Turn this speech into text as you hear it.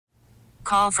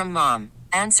call from mom.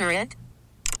 Answer it.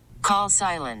 Call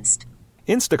silenced.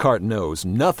 Instacart knows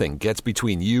nothing gets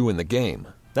between you and the game.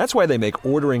 That's why they make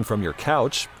ordering from your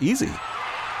couch easy.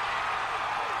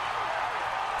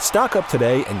 Stock up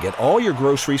today and get all your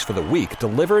groceries for the week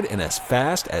delivered in as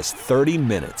fast as 30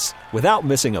 minutes without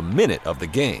missing a minute of the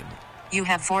game. You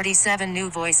have 47 new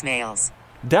voicemails.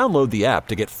 Download the app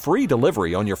to get free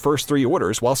delivery on your first 3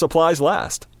 orders while supplies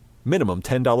last. Minimum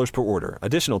 $10 per order.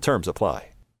 Additional terms apply.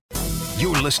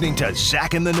 You're listening to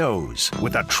Zach in the Nose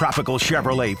with the Tropical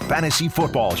Chevrolet Fantasy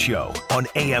Football Show on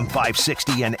AM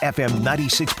 560 and FM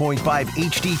 96.5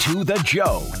 HD2 The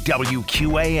Joe,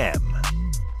 WQAM.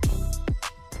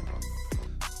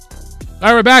 All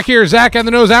right, we're back here. Zach on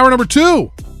the Nose, hour number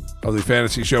 2 of the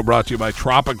Fantasy Show, brought to you by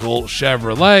Tropical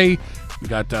Chevrolet. We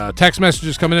got text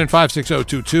messages coming in,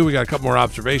 56022. We got a couple more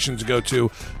observations to go to.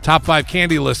 Top 5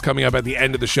 candy list coming up at the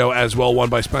end of the show as well.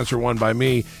 One by Spencer, one by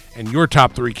me. And your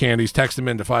top 3 candies, text them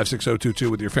in to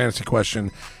 56022 with your fantasy question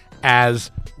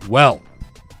as well.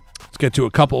 Let's get to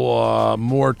a couple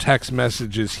more text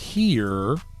messages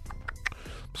here.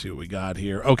 Let's see what we got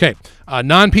here. Okay,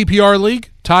 non-PPR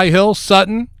league, Ty Hill,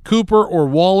 Sutton, Cooper, or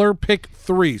Waller. Pick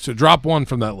 3. So drop one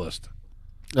from that list.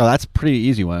 Oh, that's a pretty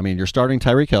easy one. I mean, you're starting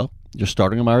Tyreek Hill, you're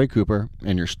starting Amari Cooper,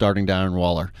 and you're starting Darren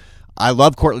Waller. I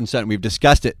love Cortland Sutton. We've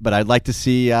discussed it, but I'd like to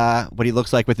see what he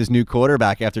looks like with his new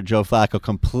quarterback after Joe Flacco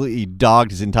completely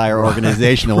dogged his entire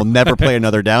organization and will never play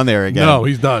another down there again. No,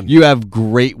 he's done. You have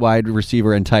great wide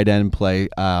receiver and tight end play.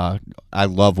 I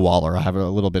love Waller. I have a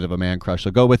little bit of a man crush.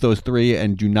 So go with those 3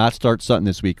 and do not start Sutton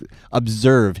this week.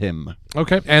 Observe him.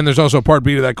 Okay, and there's also part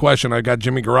B to that question. I got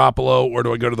Jimmy Garoppolo, or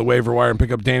do I go to the waiver wire and pick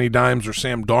up Danny Dimes or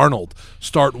Sam Darnold?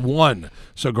 Start 1.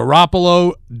 So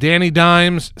Garoppolo, Danny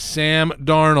Dimes, Sam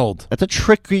Darnold. That's a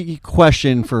tricky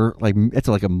question for it's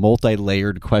like a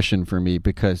multi-layered question for me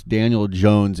because Daniel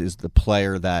Jones is the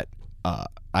player that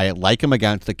I like him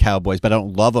against the Cowboys, but I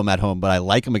don't love him at home, but I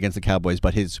like him against the Cowboys,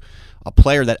 but he's a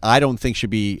player that I don't think should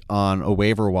be on a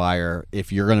waiver wire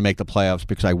if you're going to make the playoffs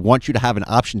because I want you to have an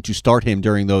option to start him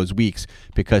during those weeks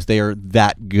because they are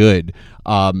that good.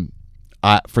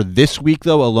 For this week,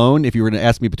 though, alone, if you were going to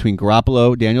ask me between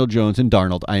Garoppolo, Daniel Jones, and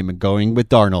Darnold, I am going with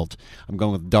Darnold. I'm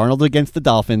going with Darnold against the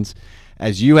Dolphins.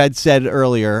 As you had said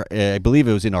earlier, I believe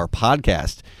it was in our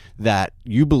podcast, that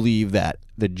you believe that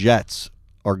the Jets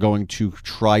are going to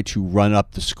try to run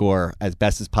up the score as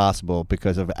best as possible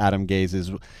because of Adam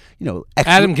Gaze's,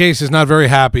 Adam Gase is not very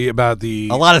happy about a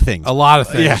lot of things.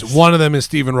 Yes. One of them is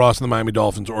Stephen Ross and the Miami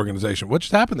Dolphins organization. What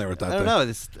just happened there with that? I don't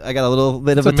know. I got a little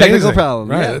bit of a technical problem.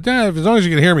 Right? Yeah, as long as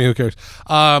you can hear me, who cares?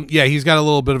 He's got a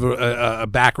little bit of a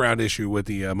background issue with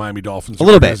the Miami Dolphins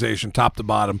organization, top to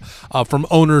bottom, from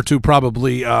owner to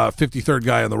probably 53rd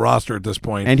guy on the roster at this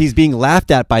point. And he's being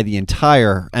laughed at by the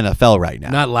entire NFL right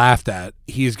now. Not laughed at.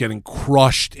 He is getting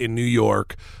crushed in New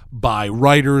York by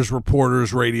writers,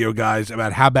 reporters, radio guys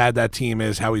about how bad that team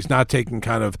is, how he's not taking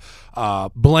kind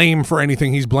of blame for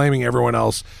anything. He's blaming everyone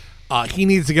else. He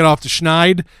needs to get off the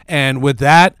schneid, and with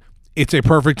that, it's a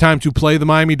perfect time to play the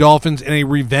Miami Dolphins in a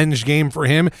revenge game for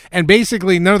him. And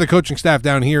basically, none of the coaching staff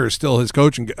down here is still his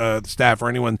coaching staff or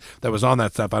anyone that was on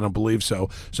that staff. I don't believe so.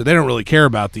 So they don't really care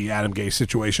about the Adam Gase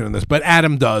situation in this. But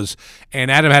Adam does. And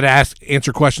Adam had to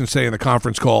answer questions, say, in the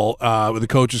conference call, with the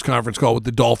coaches' conference call with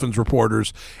the Dolphins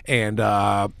reporters. And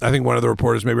I think one of the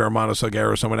reporters, maybe Armando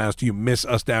Salguero, someone asked, do you miss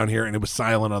us down here? And it was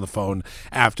silent on the phone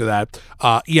after that.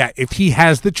 If he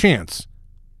has the chance,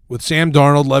 with Sam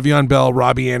Darnold, Le'Veon Bell,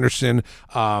 Robbie Anderson,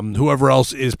 whoever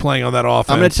else is playing on that offense.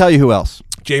 I'm going to tell you who else.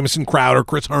 Jamison Crowder,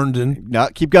 Chris Herndon. No,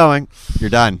 keep going. You're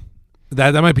done.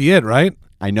 That might be it, right?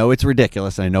 I know it's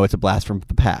ridiculous, and I know it's a blast from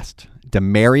the past.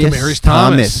 Demaryius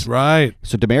Thomas. Right.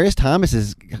 So Demaryius Thomas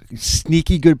is a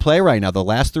sneaky good play right now. The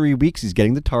last 3 weeks, he's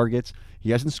getting the targets. He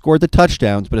hasn't scored the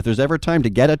touchdowns, but if there's ever time to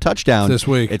get a touchdown,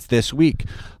 it's this week.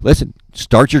 Listen,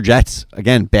 start your Jets.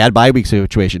 Again, bad bye week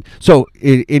situation. So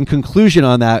in conclusion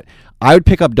on that, I would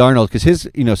pick up Darnold because his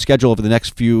schedule over the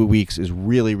next few weeks is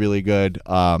really, really good.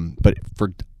 But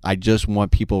I just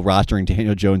want people rostering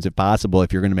Daniel Jones if possible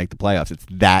if you're going to make the playoffs. It's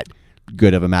that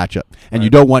good of a matchup. And you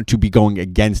don't want to be going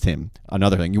against him.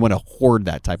 Another thing. You want to hoard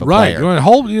that type of player. You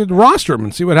want to roster him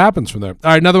and see what happens from there.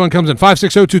 All right, another one comes in.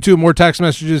 56022. More text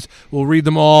messages. We'll read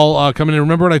them all coming in.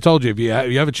 Remember what I told you. If you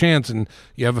have a chance and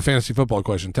you have a fantasy football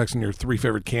question, text in your 3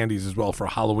 favorite candies as well for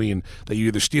Halloween that you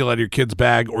either steal out of your kid's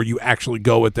bag or you actually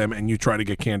go with them and you try to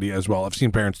get candy as well. I've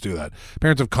seen parents do that.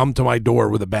 Parents have come to my door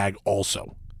with a bag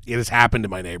also. It has happened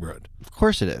in my neighborhood. Of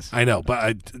course it is. I know,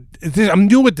 but I'm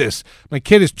new with this. My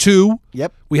kid is 2.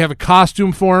 Yep. We have a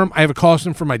costume for him. I have a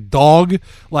costume for my dog.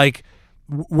 Like,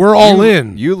 we're all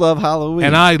in. You love Halloween.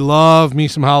 And I love me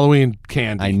some Halloween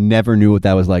candy. I never knew what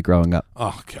that was like growing up.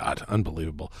 Oh, God,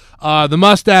 unbelievable. The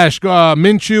mustache,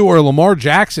 Minshew or Lamar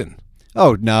Jackson?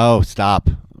 Oh, no, stop.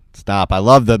 I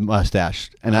love the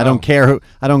mustache. And I don't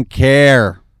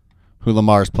care who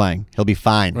Lamar's playing. He'll be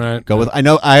fine. Right. Go with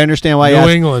I understand why New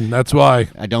England, that's why.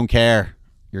 I don't care.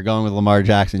 You're going with Lamar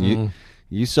Jackson.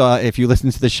 You saw, if you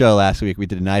listened to the show last week, we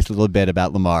did a nice little bit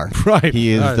about Lamar. Right.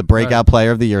 He is the breakout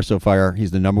player of the year so far.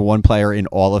 He's the number one player in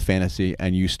all of fantasy,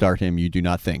 and you start him, you do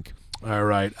not think. All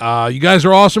right. You guys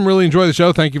are awesome. Really enjoy the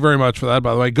show. Thank you very much for that,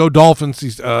 by the way. Go Dolphins,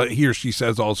 he or she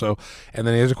says also. And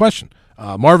then he has a question.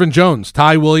 Marvin Jones,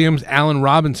 Ty Williams, Allen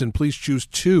Robinson. Please choose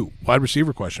 2. Wide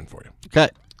receiver question for you. Okay.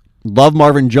 Love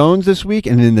Marvin Jones this week,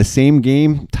 and in the same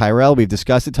game, Tyrell. We've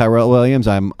discussed it. Tyrell Williams.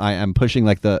 I am pushing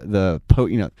like the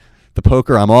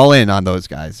poker. I'm all in on those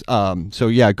guys. So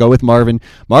yeah, go with Marvin.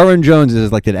 Marvin Jones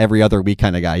is like that every other week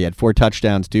kind of guy. He had 4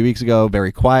 touchdowns 2 weeks ago.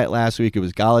 Very quiet last week. It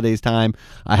was Galladay's time.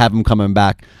 I have him coming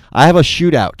back. I have a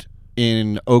shootout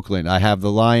in Oakland. I have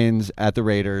the Lions at the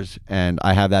Raiders, and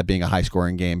I have that being a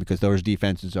high-scoring game because those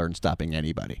defenses aren't stopping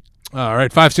anybody. All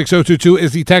right, 56022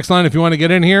 is the text line if you want to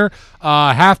get in here.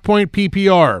 Half-point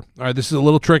PPR. All right, this is a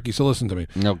little tricky, so listen to me.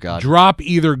 Oh, God. Drop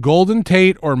either Golden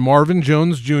Tate or Marvin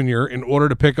Jones Jr. in order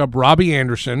to pick up Robbie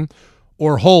Anderson,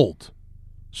 or hold.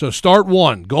 So start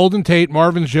 1, Golden Tate,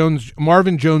 Marvin Jones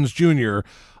Jr.,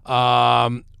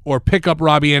 or pick up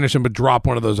Robbie Anderson but drop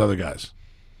one of those other guys.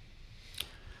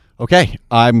 Okay,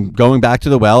 I'm going back to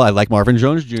the well. I like Marvin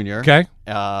Jones Jr. Okay.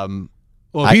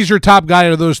 Well, if he's your top guy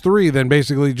out of those 3, then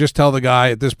basically just tell the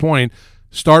guy at this point,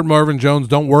 start Marvin Jones.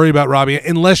 Don't worry about Robbie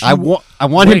unless you. I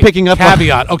want him picking up.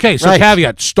 Caveat. Okay, so right.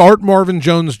 Caveat. Start Marvin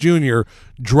Jones Jr.,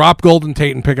 drop Golden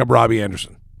Tate, and pick up Robbie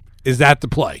Anderson. Is that the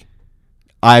play?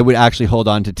 I would actually hold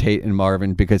on to Tate and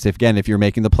Marvin because, if you're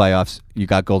making the playoffs, you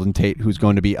got Golden Tate, who's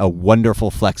going to be a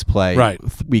wonderful flex play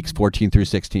weeks 14 through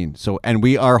 16. So, and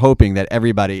we are hoping that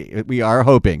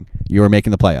you are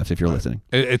making the playoffs if you're listening.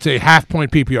 It's a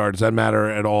half-point PPR. Does that matter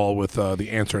at all with the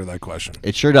answer to that question?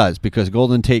 It sure does because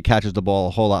Golden Tate catches the ball a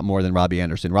whole lot more than Robbie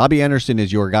Anderson. Robbie Anderson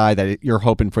is your guy that you're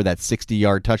hoping for that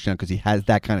 60-yard touchdown because he has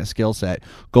that kind of skill set.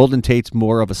 Golden Tate's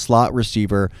more of a slot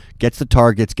receiver, gets the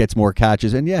targets, gets more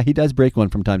catches, and yeah, he does break one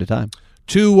from time to time.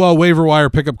 2 waiver wire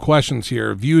pickup questions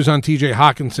here. Views on TJ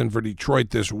Hawkinson for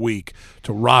Detroit this week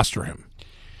to roster him.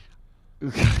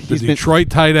 The Detroit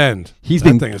tight end.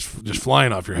 That thing is just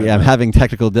flying off your head. Yeah, I'm having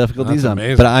technical difficulties. That's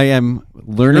amazing. But I am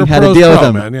learning how to deal with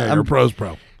them. Man. Yeah, you're a pros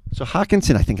pro. So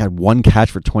Hawkinson, I think, had 1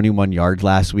 catch for 21 yards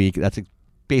last week. That's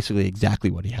basically exactly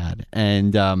what he had.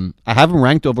 And I have him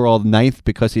ranked overall 9th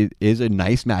because it is a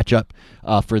nice matchup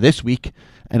for this week.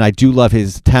 And I do love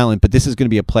his talent, but this is going to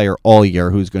be a player all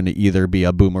year who's going to either be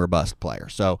a boom or bust player.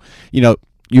 So,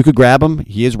 you could grab him.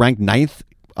 He is ranked 9th.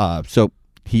 So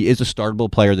he is a startable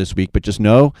player this week, but just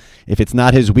know if it's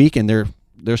not his week and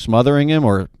they're smothering him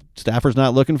or Stafford's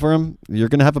not looking for him, you're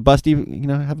going to have a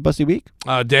busty week.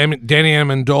 Danny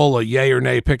Amendola, yay or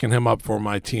nay, picking him up for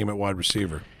my team at wide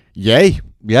receiver. Yay.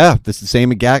 Yeah, this is the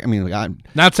same exact. I'm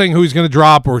not saying who he's going to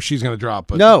drop or she's going to drop,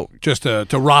 but no, just to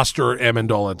roster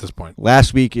Amendola at this point.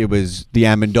 Last week it was the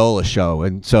Amendola show,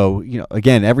 and so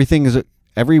again,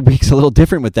 every week's a little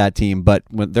different with that team, but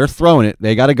when they're throwing it,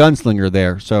 they got a gunslinger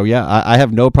there. So yeah, I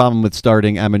have no problem with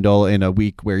starting Amendola in a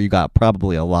week where you got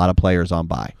probably a lot of players on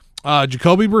bye.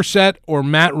 Jacoby Brissett or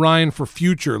Matt Ryan for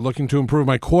future, looking to improve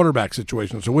my quarterback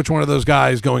situation. So which one of those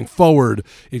guys going forward,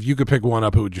 if you could pick one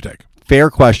up, who would you take? Fair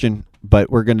question, but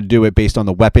we're going to do it based on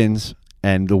the weapons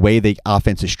and the way the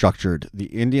offense is structured.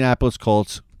 The Indianapolis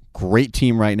Colts, great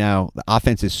team right now. The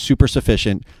offense is super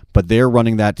sufficient, but they're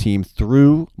running that team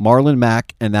through Marlon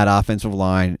Mack and that offensive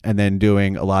line and then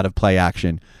doing a lot of play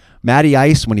action. Matty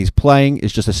Ice, when he's playing,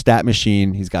 is just a stat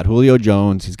machine. He's got Julio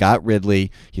Jones. He's got Ridley.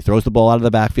 He throws the ball out of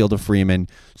the backfield of Freeman.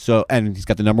 And he's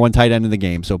got the number 1 tight end in the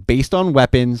game. So based on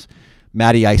weapons,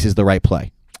 Matty Ice is the right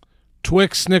play.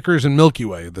 Twix, Snickers, and Milky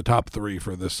Way, the top 3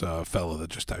 for this fellow that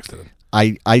just texted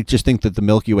in. I just think that the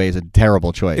Milky Way is a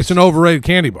terrible choice. It's an overrated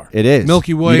candy bar. It is.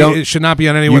 Milky Way it should not be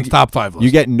on anyone's top 5 list.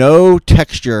 You get no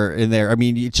texture in there.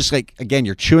 It's just like, again,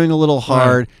 you're chewing a little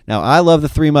hard. Right. Now, I love the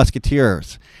 3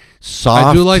 Musketeers. Soft.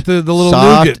 I do like the little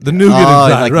soft, nougat. The nougat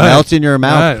inside. It melts in your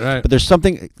mouth. Right. But there's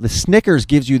something, the Snickers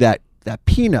gives you that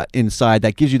peanut inside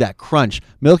that gives you that crunch.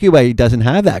 Milky Way doesn't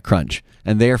have that crunch.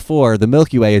 And therefore, the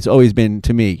Milky Way has always been,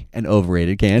 to me, an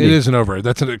overrated candy. It is an overrated.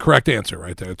 That's a correct answer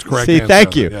right there. It's a correct answer.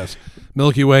 Thank you. Yes.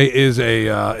 Milky Way is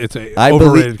it's a I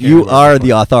overrated believe you candy. are the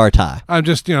authority. I'm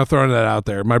just throwing that out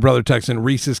there. My brother texts in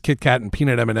Reese's, Kit Kat, and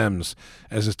peanut M&Ms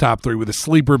as his top 3, with a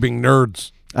sleeper being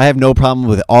Nerds. I have no problem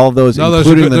with all of those, No,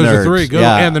 including those the are nerds. three good.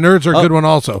 Yeah. And the nerds are a good one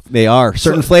also. They are.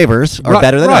 Certain flavors are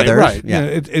better than others. Right. Yeah.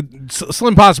 It's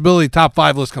slim possibility top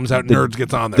 5 list comes out and nerds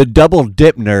gets on there. The double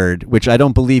dip nerd, which I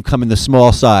don't believe come in the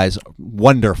small size,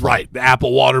 wonderful. Right. The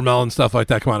apple watermelon, stuff like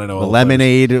that. Come on, I know. The all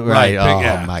lemonade, right? Right, Oh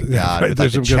yeah. my Yeah, God! right, It's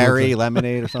like there's the some good cherry ones.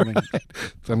 lemonade or something.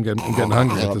 I'm getting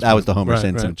hungry. At this That was point. the Homer Right,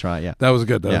 Simpson right. try. Yeah, That was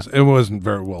good. Yeah. It wasn't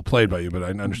very well played by you, but I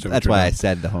understood. that's why I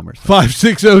said the Homer.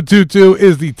 56022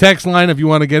 is the text line if you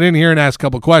want to get in here and ask a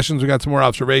couple questions. We got some more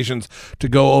observations to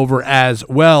go over as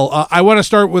well. I want to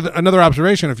start with another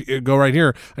observation. If you go right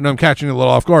here, I know I'm catching you a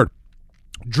little off guard.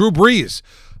 Drew Brees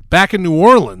back in New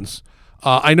Orleans.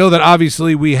 I know that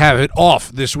obviously we have it off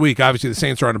this week. Obviously the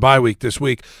Saints are on a bye week this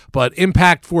week, but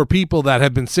impact for people that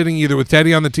have been sitting either with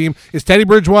Teddy on the team. Is Teddy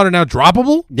Bridgewater now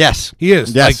droppable? Yes, He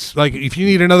is. Yes, Like if you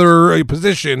need another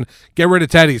position, get rid of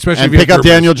Teddy, especially and if you pick have up Drew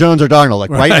Brees. Daniel Jones or Darnold.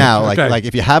 Like right now, Okay. like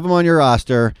if you have him on your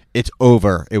roster, it's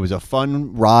over. It was a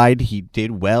fun ride. He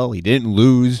did well. He didn't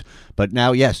lose. But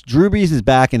now, yes, Drew Brees is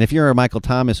back, and if you're a Michael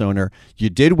Thomas owner,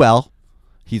 you did well.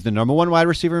 He's the number 1 wide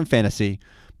receiver in fantasy.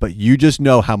 But you just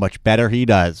know how much better he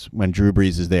does when Drew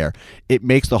Brees is there. It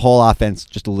makes the whole offense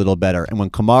just a little better. And when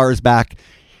Kamara is back,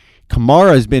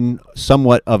 Kamara has been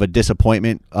somewhat of a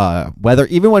disappointment.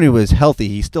 Even when he was healthy,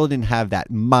 he still didn't have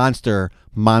that monster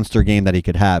game that he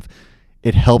could have.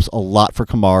 It helps a lot for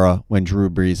Kamara when Drew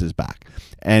Brees is back.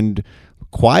 And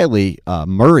quietly,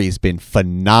 Murray's been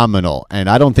phenomenal.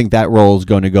 And I don't think that role is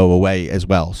going to go away as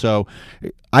well. So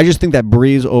I just think that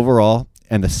Brees overall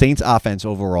and the Saints offense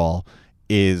overall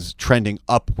is trending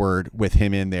upward with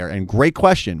him in there. And great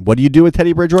question. What do you do with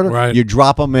Teddy Bridgewater? Right. You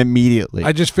drop him immediately.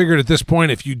 I just figured at this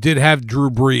point, if you did have Drew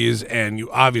Brees and you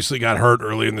obviously got hurt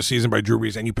early in the season by Drew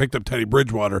Brees and you picked up Teddy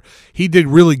Bridgewater, he did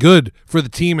really good for the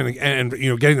team and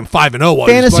getting them 5-0.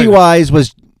 Fantasy-wise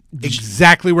was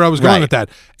exactly where I was going Right. with that.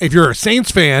 If you're a Saints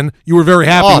fan, you were very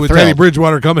happy Oh, with thrilled. Teddy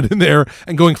Bridgewater coming in there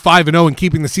and going 5-0 and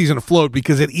keeping the season afloat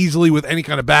because it easily, with any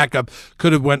kind of backup,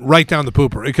 could have went right down the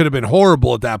pooper. It could have been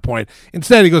horrible at that point.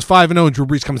 Instead, he goes 5-0 and Drew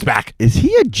Brees comes back. Is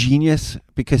he a genius?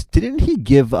 Because didn't he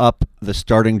give up the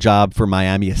starting job for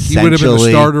Miami He essentially? would have been the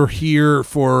starter here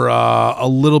for a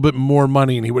little bit more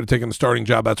money, and he would have taken the starting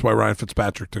job. That's why Ryan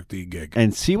Fitzpatrick took the gig.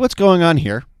 And see what's going on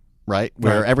here, right?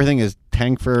 Where Right. everything is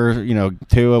tank for, Tua,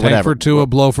 Tank whatever. for Tua,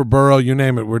 blow for Burrow, you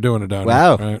name it. We're doing it down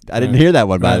Wow. here. Right, I didn't right. hear that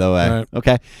one, by Right, the way. right.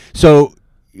 Okay. So,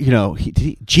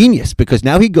 he genius, because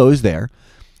now he goes there,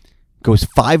 goes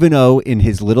 5-0 in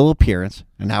his little appearance,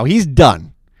 and now he's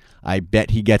done. I bet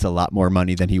he gets a lot more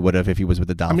money than he would have if he was with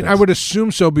the I Dolphins. mean, I would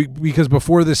assume so because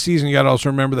before this season, you got to also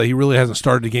remember that he really hasn't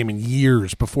started a game in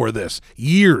years before this.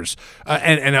 Years.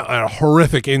 And a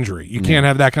horrific injury. You can't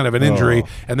have that kind of an injury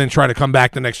and then try to come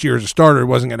back the next year as a starter. It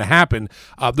wasn't going to happen.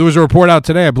 There was a report out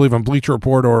today, I believe, on Bleacher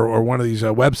Report or one of these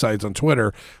websites on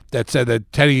Twitter that said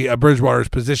that Teddy Bridgewater has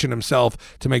positioned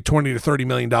himself to make $20 to $30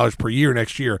 million per year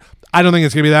next year. I don't think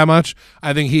it's going to be that much.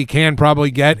 I think he can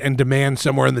probably get and demand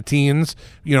somewhere in the teens,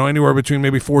 anywhere between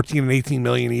maybe 14 and 18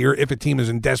 million a year if a team is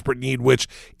in desperate need, which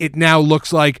it now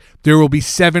looks like there will be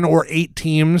 7 or 8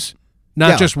 teams,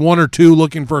 not just 1 or 2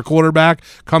 looking for a quarterback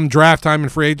come draft time and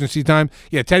free agency time.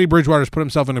 Yeah, Teddy Bridgewater's put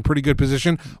himself in a pretty good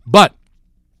position, but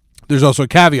there's also a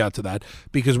caveat to that,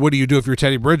 because what do you do if you're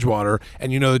Teddy Bridgewater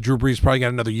and you know that Drew Brees probably got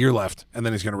another year left and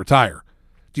then he's going to retire?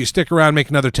 Do you stick around, make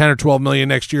another 10 or 12 million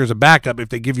next year as a backup if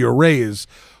they give you a raise,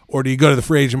 or do you go to the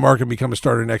free agent market and become a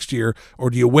starter next year, or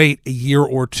do you wait a year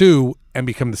or 2 and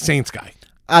become the Saints guy?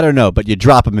 I don't know, but you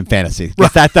drop him in fantasy.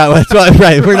 Right. That's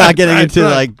right. We're not getting into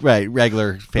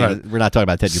regular fantasy. We're not talking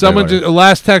about Teddy Someone Bridgewater. a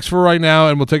last text for right now,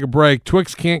 and we'll take a break.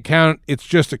 Twix can't count. It's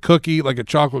just a cookie, like a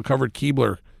chocolate-covered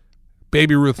Keebler.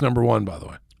 Baby Ruth #1, by the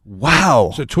way.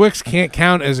 Wow. So Twix can't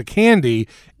count as a candy.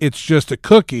 It's just a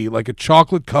cookie, like a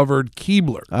chocolate-covered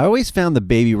Keebler. I always found the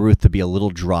Baby Ruth to be a little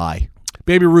dry.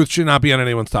 Baby Ruth should not be on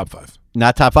anyone's top 5.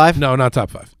 Not top 5? No, not top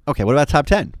 5. Okay, what about top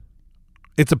 10?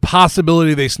 It's a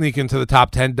possibility they sneak into the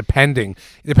top 10, depending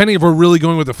if we're really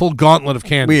going with a full gauntlet of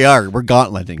candy. We're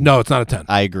gauntleting. No, it's not a 10.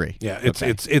 I agree. Yeah,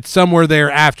 it's somewhere there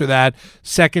after that,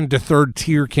 2nd to 3rd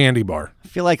tier candy bar. I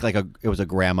feel like it was a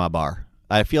grandma bar.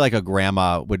 I feel like a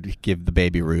grandma would give the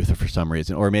Baby Ruth for some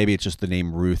reason, or maybe it's just the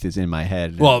name Ruth is in my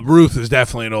head. Well, Ruth is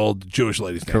definitely an old Jewish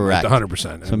lady's name. Correct.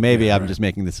 100%. So maybe I'm just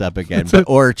making this up again,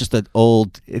 or just an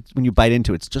old. When you bite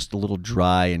into it, it's just a little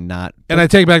dry and not. And I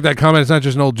take back that comment. It's not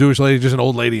just an old Jewish lady, just an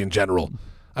old lady in general.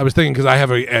 I was thinking because I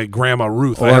have a Grandma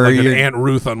Ruth. Or I have like an you're- Aunt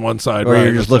Ruth on one side. Or right,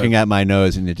 you're just that's looking at my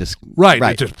nose and it just Right.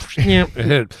 It just it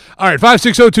hit. All right,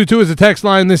 56022 is the text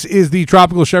line. This is the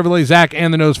Tropical Chevrolet Zach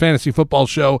and the Nose Fantasy Football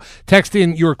Show. Text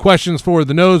in your questions for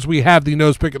the Nose. We have the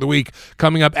Nose Pick of the Week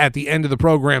coming up at the end of the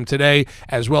program today,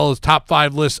 as well as top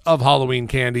 5 lists of Halloween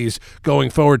candies going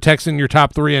forward. Text in your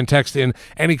top 3 and text in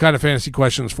any kind of fantasy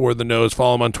questions for the Nose.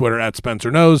 Follow him on Twitter at Spencer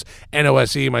Nose,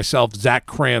 NOSE. Myself, Zach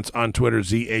Krantz on Twitter,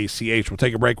 ZACH. We'll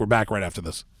take a break. We're back right after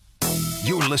this.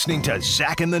 You're listening to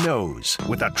Zach in the Nose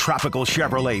with the Tropical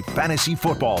Chevrolet Fantasy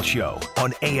Football Show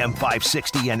on AM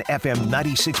 560 and FM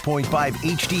 96.5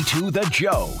 HD2 The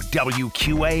Joe,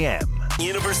 WQAM.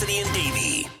 University and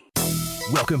Davie.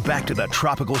 Welcome back to the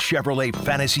Tropical Chevrolet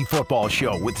Fantasy Football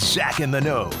Show with Zach in the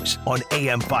Nose on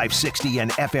AM 560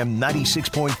 and FM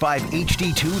 96.5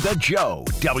 HD2 The Joe,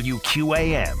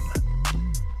 WQAM.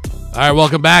 All right,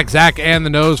 welcome back. Zach and the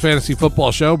Nose Fantasy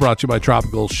Football Show brought to you by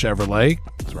Tropical Chevrolet.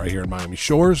 It's right here in Miami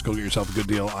Shores. Go get yourself a good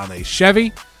deal on a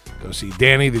Chevy. Go see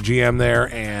Danny, the GM there,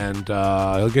 and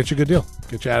he'll get you a good deal.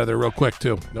 Get you out of there real quick,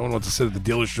 too. No one wants to sit at the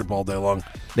dealership all day long.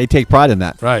 They take pride in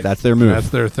that. Right. That's their move. That's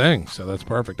their thing, so that's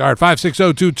perfect. All right,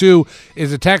 56022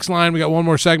 is a text line. We got one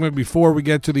more segment before we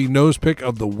get to the Nose Pick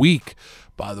of the Week,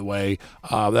 by the way.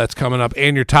 That's coming up.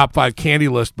 And your top 5 candy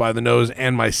list by the Nose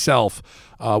and myself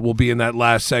will be in that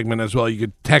last segment as well. You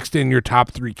could text in your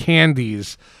top 3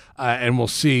 candies, and we'll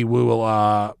see.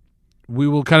 We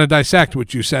will kind of dissect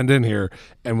what you send in here,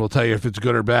 and we'll tell you if it's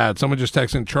good or bad. Someone just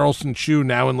texted in Charleston Chew,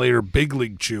 now and later Big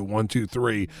League Chew, 1, 2,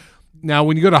 3. Now,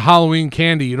 when you go to Halloween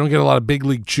candy, you don't get a lot of Big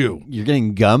League Chew. You're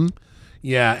getting gum?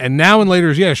 Yeah, and now and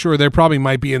later's, yeah, sure, they probably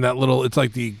might be in that little, it's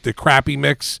like the crappy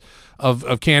mix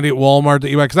of candy at Walmart that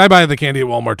you buy, because I buy the candy at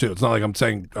Walmart too. It's not like I'm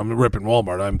saying I'm ripping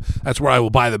Walmart. That's where I will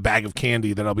buy the bag of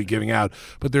candy that I'll be giving out.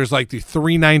 But there's like the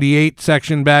 $3.98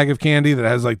 section bag of candy that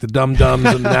has like the Dum Dums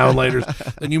and now and later's.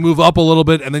 Then you move up a little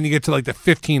bit, and then you get to like the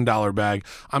 $15 bag.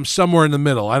 I'm somewhere in the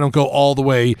middle. I don't go all the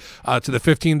way to the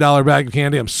 $15 bag of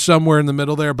candy. I'm somewhere in the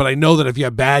middle there. But I know that if you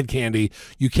have bad candy,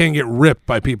 you can get ripped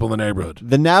by people in the neighborhood.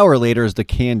 The now or later is the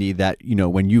candy that,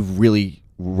 when you've really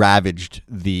ravaged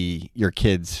your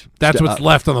kids. That's what's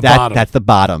left on the bottom. That's the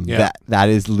bottom. Yeah. That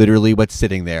is literally what's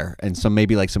sitting there, and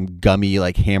maybe like some gummy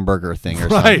like hamburger thing or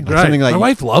something. Right. Something like my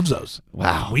wife loves those.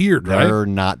 Wow, Weird, right? They're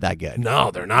not that good. No,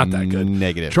 they're not that good.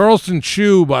 Negative. Charleston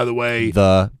Chew, by the way,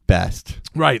 The best.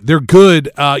 right? They're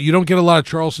good. You don't get a lot of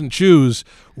Charleston Chews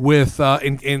with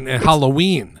in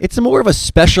Halloween. It's more of a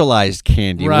specialized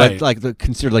candy, Right.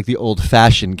 considered like the old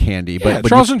fashioned candy. Yeah, but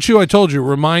Charleston Chew, I told you,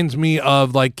 reminds me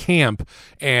of like camp,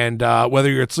 and whether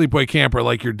you're at sleepaway camp or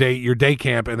like your day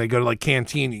camp, and they go to like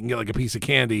canteen, you can get like a piece of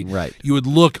candy. Right. You would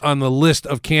look on the list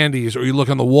of candies, or you look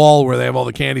on the wall where they have all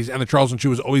the candies, and the Charleston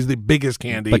Chew is always the biggest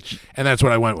candy, and that's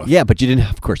what I went with. Yeah, but you didn't.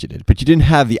 Of course you did. But you didn't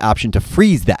have the option to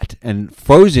freeze that. And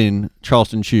frozen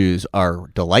Charleston Chews are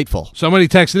delightful Somebody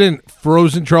texted in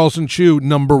frozen Charleston Chew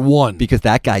 #1 because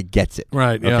that guy gets it.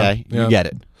 Right. Yeah. Okay. Yeah. You get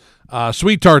it.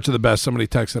 Sweet tarts are the best. Somebody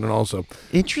texted in also.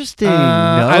 Interesting.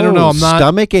 I don't know. I'm not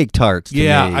stomach ache tarts. To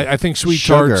Yeah, me. I think sweet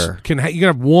Sugar. tarts you can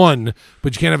have one,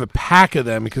 but you can't have a pack of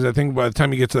them because I think by the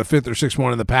time you get to the 5th or 6th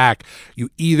one in the pack, you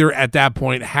either at that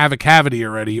point have a cavity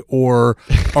already or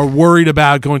are worried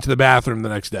about going to the bathroom the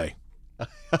next day.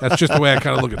 That's just the way I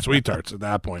kind of look at sweet tarts at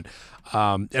that point.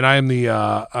 And I am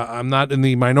I'm not in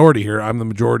the minority here. I'm the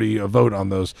majority vote on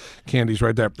those candies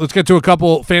right there. Let's get to a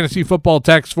couple fantasy football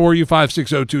texts for you.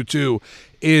 56022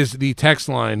 is the text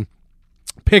line.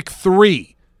 Pick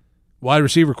 3 wide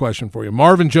receiver question for you.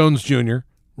 Marvin Jones Jr.,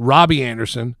 Robbie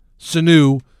Anderson,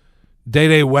 Sanu,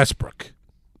 Dede Westbrook.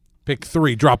 Pick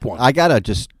 3. Drop 1. I gotta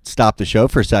just stop the show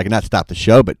for a second. Not stop the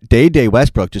show, but Day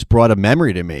Westbrook just brought a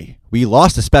memory to me. We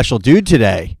lost a special dude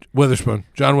today.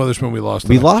 John Witherspoon, we lost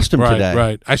We lost him right, today.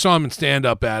 Right. I saw him in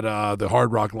stand-up at the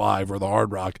Hard Rock Live or the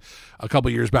Hard Rock a couple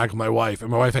years back with my wife,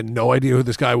 and my wife had no idea who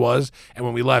this guy was, and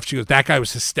when we left, she goes, that guy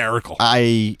was hysterical.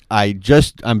 I'm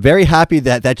very happy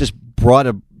that just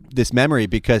brought this memory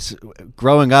because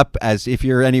growing up, as if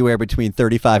you're anywhere between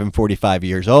 35 and 45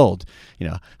 years old,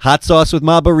 hot sauce with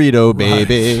my burrito,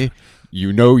 baby. Right.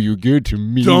 You good to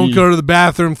me. Don't go to the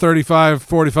bathroom 35,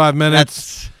 45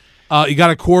 minutes. You got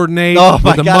to coordinate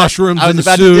with the mushrooms I was in the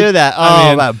about soup. to do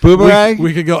that. Boomerang.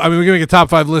 We could go. We can make a top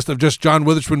 5 list of just John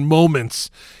Witherspoon moments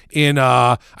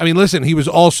Listen, he was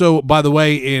also, by the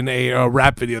way, in a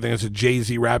rap video. I think it's a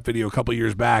Jay-Z rap video a couple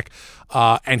years back,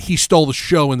 and he stole the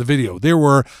show in the video. There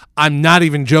were, I'm not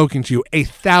even joking to you,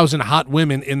 1,000 hot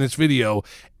women in this video,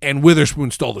 and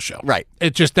Witherspoon stole the show. Right.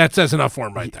 That says enough for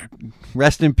him right there.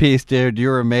 Rest in peace, dude. You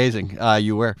were amazing.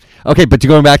 You were. Okay, but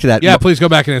going back to that. Yeah, please go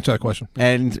back and answer that question.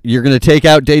 And you're going to take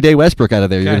out Day Westbrook out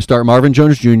of there. You're going to start Marvin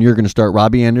Jones Jr., you're going to start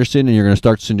Robbie Anderson, and you're going to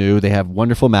start Sanu. They have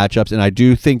wonderful matchups, and I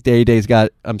do think Day's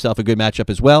got himself a good matchup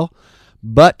as well.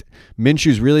 But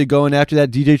Minshew's really going after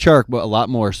that DJ Chark a lot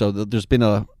more, so there's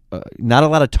been not a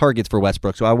lot of targets for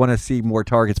Westbrook, so I want to see more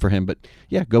targets for him. But,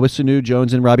 yeah, go with Sanu,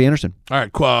 Jones, and Robbie Anderson. All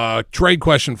right, trade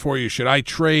question for you. Should I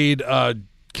trade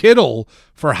Kittle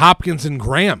for Hopkins and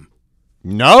Graham?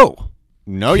 No,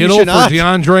 you should not. Kittle for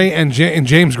DeAndre and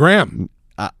James Graham.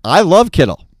 I love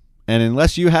Kittle, and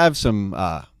unless you have some,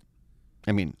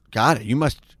 you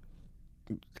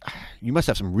must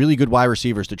have some really good wide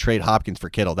receivers to trade Hopkins for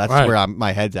Kittle. That's right. where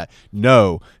my head's at.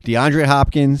 No, DeAndre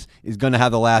Hopkins is going to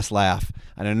have the last laugh,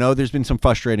 and I know there's been some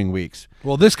frustrating weeks.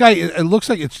 Well, this guy, it looks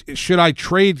like should I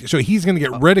trade? So he's going to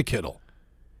get rid of Kittle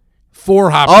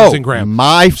for Hopkins and Graham.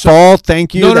 My fault.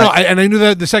 Thank you. No. I knew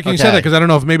that the second you said that because I don't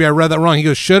know if maybe I read that wrong. He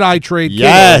goes, should I trade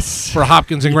Kittle for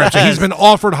Hopkins and Graham? Yes. So he's been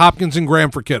offered Hopkins and Graham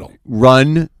for Kittle.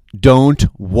 Run, don't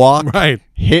walk,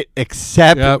 hit,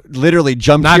 accept, literally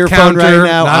jump to your phone right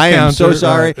now. I am so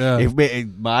sorry.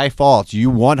 My fault.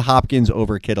 You want Hopkins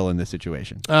over Kittle in this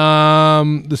situation.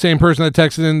 The same person that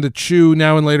texted in, the Chew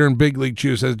now and later in Big League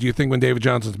Chew says, do you think when David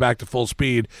Johnson's back to full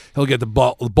speed, he'll get the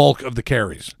bulk of the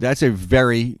carries? That's a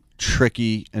very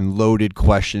tricky and loaded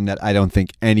question that I don't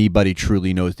think anybody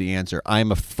truly knows the answer.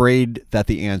 I'm afraid that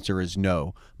the answer is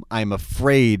no. I'm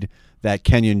afraid that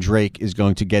Kenyon Drake is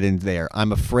going to get in there.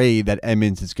 I'm afraid that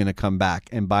Emmons is going to come back.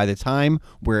 And by the time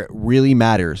where it really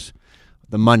matters,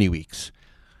 the money weeks,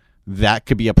 that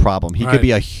could be a problem. He could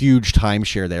be a huge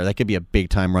timeshare there. That could be a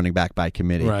big-time running back by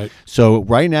committee. Right. So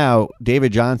right now,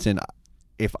 David Johnson,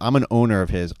 if I'm an owner of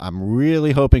his, I'm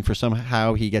really hoping for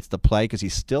somehow he gets to play because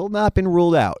he's still not been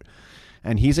ruled out.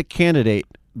 And he's a candidate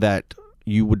that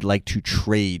you would like to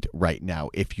trade right now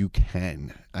if you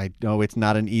can. I know it's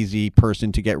not an easy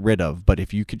person to get rid of, but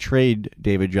if you could trade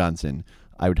David Johnson,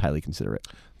 I would highly consider it.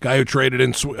 Guy who traded in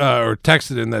or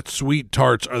texted in that sweet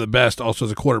tarts are the best also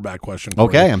has a quarterback question for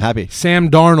Okay, you. I'm happy.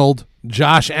 Sam Darnold,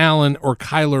 Josh Allen, or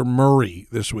Kyler Murray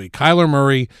this week? Kyler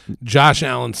Murray, Josh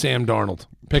Allen, Sam Darnold.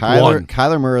 Pick one.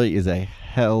 Kyler Murray is a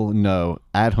hell no.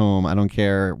 At home, I don't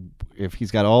care if he's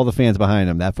got all the fans behind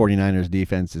him. That 49ers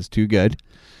defense is too good.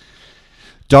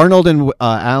 Darnold and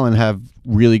Allen have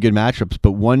really good matchups,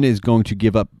 but one is going to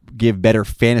give better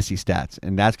fantasy stats,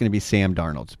 and that's going to be Sam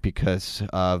Darnold because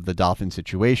of the Dolphins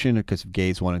situation, because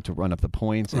Gaze wanted to run up the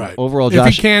points. And overall,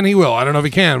 if he can, he will. I don't know if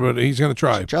he can, but he's going to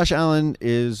try. Josh Allen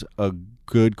is a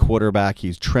good quarterback.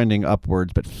 He's trending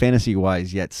upwards, but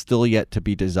fantasy-wise, still yet to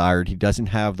be desired. He doesn't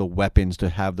have the weapons to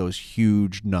have those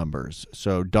huge numbers.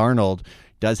 So Darnold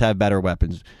does have better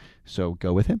weapons, so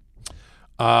go with him.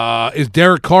 Is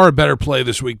Derek Carr a better play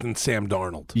this week than Sam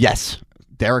Darnold? Yes.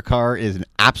 Derek Carr is an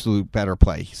absolute better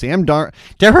play.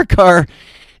 Derek Carr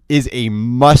is a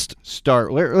must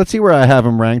start. Let's see where I have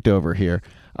him ranked over here.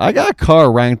 I got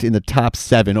Carr ranked in the top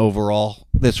 7 overall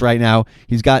this right now.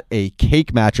 He's got a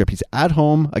cake matchup. He's at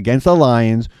home against the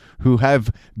Lions, who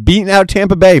have beaten out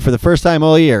Tampa Bay for the first time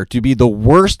all year to be the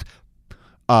worst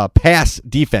pass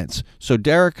defense. So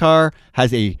Derek Carr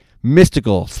has a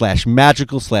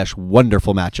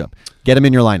mystical/magical/wonderful matchup. Get him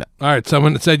in your lineup. All right,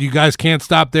 someone said you guys can't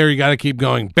stop there. You got to keep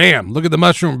going. Bam! Look at the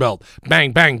mushroom belt.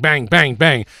 Bang, bang, bang, bang,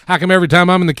 bang. How come every time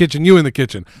I'm in the kitchen, you in the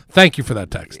kitchen? Thank you for that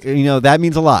text. That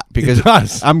means a lot because it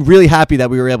does. I'm really happy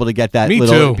that we were able to get that. Me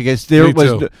too. Because there's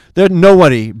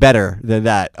nobody better than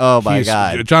that. Oh my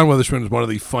God! John Witherspoon is one of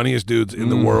the funniest dudes in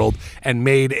the world and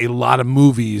made a lot of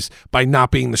movies by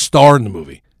not being the star in the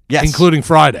movie. Yes, including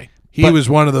Friday. He was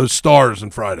one of those stars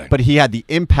in Friday. But he had the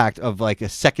impact of like a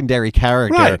secondary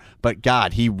character. Right. But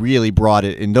God, he really brought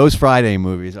it in those Friday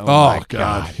movies. Oh my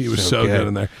God. He was so good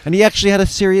in there. And he actually had a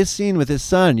serious scene with his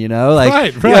son, Right.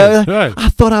 I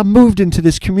thought I moved into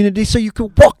this community so you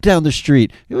could walk down the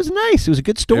street. It was nice. It was a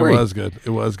good story. It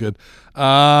was good.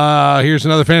 Here's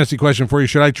another fantasy question for you.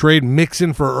 Should I trade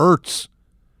Mixon for Ertz?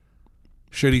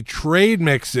 Should he trade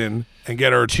Mixon and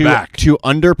get Ertz back? Two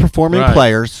underperforming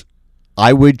players.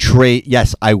 I would trade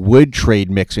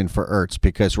Mixon for Ertz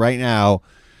because right now,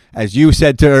 as you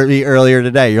said to me earlier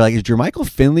today, you're like, is Jermichael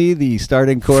Finley the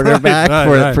starting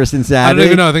quarterback for Cincinnati? I don't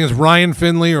even know. I think it's Ryan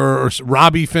Finley or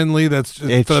Robbie Finley that's for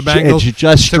the Bengals. It's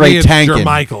just straight tanking.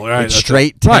 Jermichael, right? It's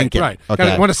straight tanking. Right.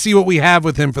 Okay. I want to see what we have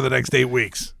with him for the next 8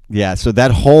 weeks. Yeah, so that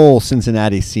whole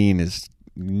Cincinnati scene is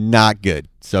not good.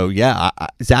 So yeah,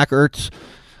 Zach Ertz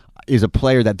is a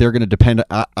player that they're going to depend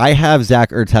on. I have Zach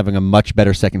Ertz having a much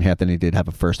better second half than he did have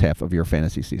a first half of your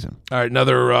fantasy season. All right,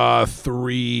 another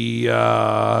 3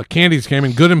 candies came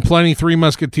in. Good and Plenty, Three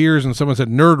Musketeers, and someone said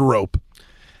Nerd Rope.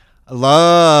 I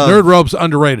love Nerd Rope's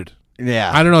underrated.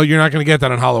 Yeah. I don't know. You're not going to get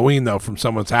that on Halloween, though, from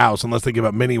someone's house, unless they give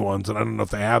up mini ones, and I don't know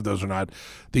if they have those or not.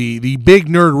 The big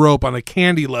Nerd Rope on a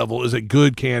candy level is a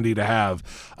good candy to have.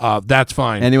 That's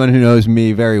fine. Anyone who knows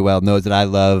me very well knows that I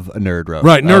love a Nerd Rope.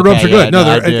 Right, Nerd Ropes are good.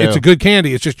 Yeah, it's a good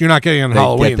candy. It's just you're not getting it on They get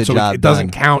Halloween, the so job it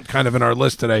doesn't done. count kind of in our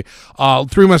list today.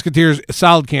 Three Musketeers,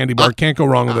 solid candy bar. Can't go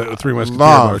wrong with a Three Musketeer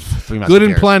love bars. Three Good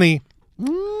and Musketeers. Plenty.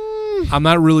 I'm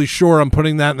not really sure I'm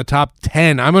putting that in the top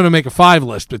 10. I'm going to make a 5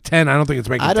 list, but 10, I don't think it's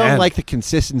making 10. I don't like the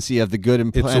consistency of the Good and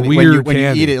It's a Plenty. weird when you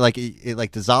candy. eat it, it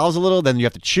like dissolves a little, then you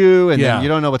have to chew, and Yeah. then you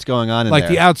don't know what's going on in Like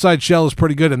there. the outside shell is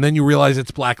pretty good, and then you realize it's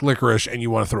black licorice and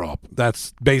you want to throw up.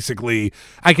 That's basically,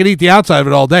 I could eat the outside of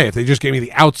it all day if they just gave me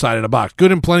the outside in a box.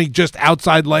 Good and Plenty, just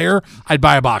outside layer, I'd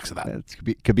buy a box of that.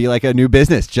 It could be like a new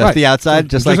business, just Right. the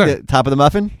outside, just like Just the top of the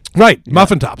muffin. Right,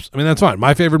 muffin tops. I mean, that's fine.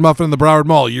 My favorite muffin in the Broward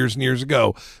Mall years and years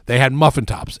ago, they had muffin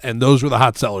tops, and those were the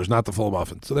hot sellers, not the full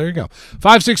muffins. So there you go.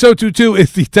 56022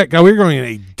 is the tech guy. We're going in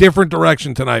a different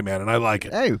direction tonight, man, and I like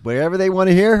it. Hey, whatever they want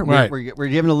to hear, Right. we're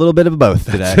giving a little bit of both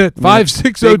today. That's it.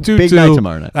 56022. Big night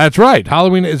tomorrow night. That's right.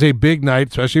 Halloween is a big night,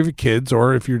 especially if you're kids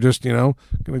or if you're just, going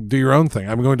to do your own thing.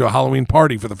 I'm going to a Halloween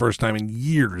party for the first time in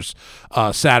years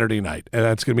Saturday night, and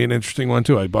that's going to be an interesting one,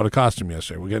 too. I bought a costume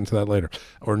yesterday. We'll get into that later,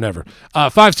 or never.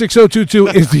 56022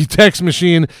 is the text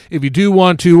machine. If you do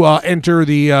want to enter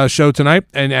the show tonight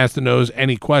and ask the nose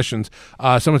any questions,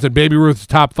 someone said Baby Ruth's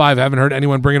top 5. I haven't heard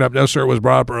anyone bring it up. No, sir, it was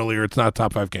brought up earlier. It's not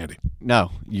top 5 candy.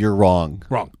 No, you're wrong.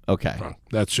 Wrong. Okay. Wrong.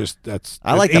 That's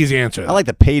I like an easy answer. I like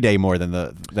the Payday more than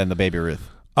the Baby Ruth.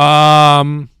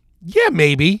 Yeah,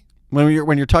 maybe.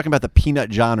 When you're talking about the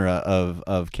peanut genre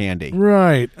of candy,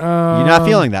 Right. you're not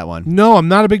feeling that one. No, I'm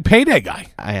not a big Payday guy.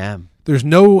 I am. There's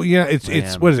no, it's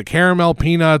am. what is it? Caramel,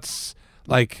 peanuts,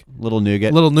 like Little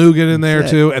nougat. little nougat in there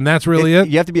That's it. too, and that's really it.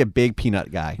 You have to be a big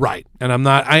peanut guy. Right. And I'm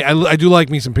not. I do like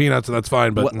me some peanuts, and that's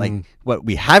fine. But What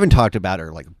we haven't talked about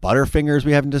are like Butterfingers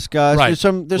we haven't discussed. Right. there's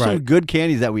some Right. good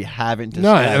candies that we haven't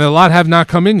no, discussed. and a lot have not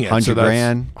come in yet. 100 so that's,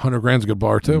 grand. 100 grand's a good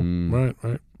bar too.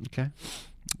 Right. Okay.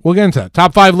 We'll get into that.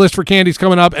 Top 5 list for candies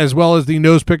coming up, as well as the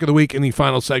nose pick of the week in the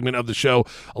final segment of the show.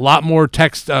 A lot more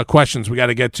text questions we got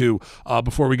to get to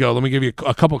before we go. Let me give you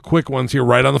a couple quick ones here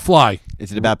right on the fly.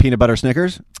 Is it about peanut butter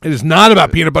Snickers? It is not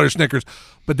about peanut butter Snickers,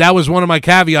 but that was one of my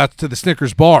caveats to the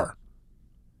Snickers bar,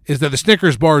 is that the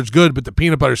Snickers bar is good, but the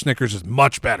peanut butter Snickers is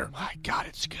much better. My God,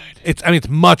 it's good. It's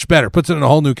much better. Puts it in a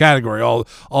whole new category all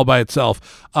by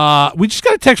itself. We just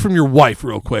got a text from your wife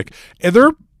real quick.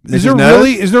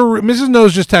 Mrs.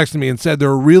 Nose just texted me and said there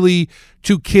are really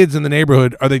 2 kids in the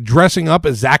neighborhood. Are they dressing up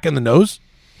as Zach and the Nose?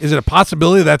 Is it a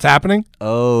possibility that's happening?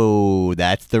 Oh,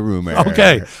 that's the rumor.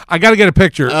 Okay. I got to get a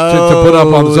picture to put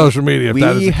up on the social media if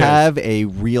that is the We case. have a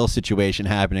real situation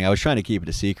happening. I was trying to keep it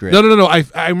a secret. No.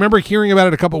 I remember hearing about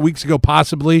it a couple of weeks ago,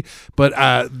 possibly, but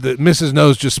the Mrs.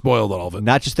 Nose just spoiled all of it.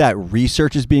 Not just that,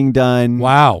 research is being done.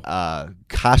 Wow.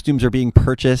 Costumes are being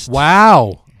purchased.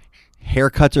 Wow.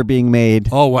 Haircuts are being made.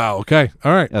 Oh, wow. Okay.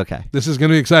 All right. Okay. This is going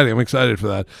to be exciting. I'm excited for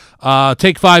that.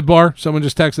 Take 5 bar. Someone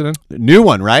just texted in. New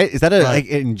one, right? Is that Right. like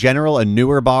in general a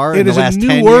newer bar? It in the is last a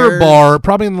 10 newer years? bar,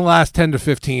 probably in the last 10 to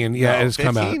 15. Yeah, No, it has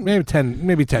come out. 15? Maybe 10.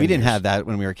 Maybe 10. We didn't years. have that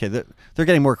when we were kids. They're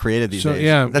getting more creative these So, days.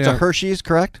 yeah, That's yeah. a Hershey's,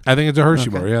 correct? I think it's a Hershey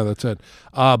bar. Yeah, that's it.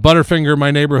 Butterfinger.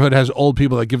 My neighborhood has old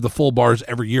people that give the full bars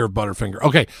every year of Butterfinger.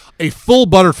 Okay, a full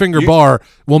Butterfinger bar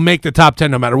will make the top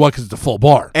 10 no matter what because it's a full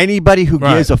bar. Anybody who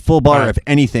Right. gives a full bar Right. of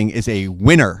anything is a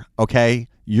winner, okay?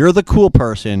 You're the cool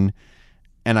person,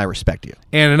 and I respect you.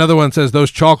 And another one says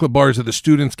those chocolate bars that the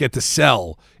students get to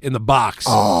sell in the box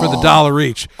for the $1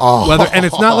 each. And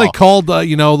it's not like called,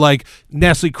 like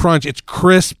Nestle Crunch. It's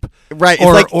crisp, Right, it's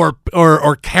Or like-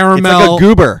 or caramel. It's like a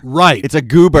goober. right? It's a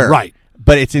goober. Right.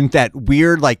 But it's in that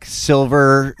weird, like,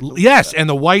 silver. Yes, and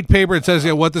the white paper, it says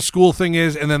what the school thing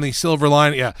is, and then the silver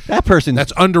line. Yeah, That person.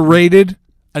 that's underrated.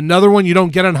 Another one you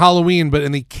don't get on Halloween, but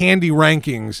in the candy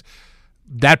rankings,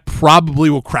 that probably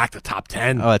will crack the top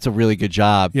 10. Oh, that's a really good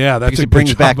job. Yeah, that's because a it good brings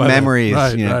job back by them. memories.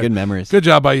 Right, right. Good memories. Good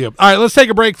job by you. All right, let's take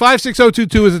a break.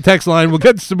 56022 is the text line. We'll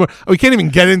get to some more. We can't even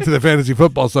get into the fantasy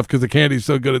football stuff because the candy's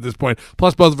so good at this point.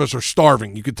 Plus, both of us are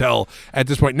starving, you could tell at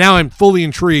this point. Now I'm fully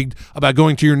intrigued about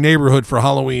going to your neighborhood for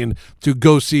Halloween to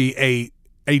go see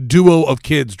a duo of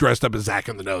kids dressed up as Zach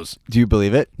and the Nose. Do you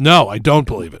believe it? No, I don't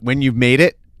believe it. When you've made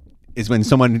it, is when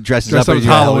someone dresses Dress up up as as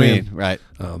Halloween. Right.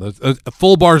 Oh, there's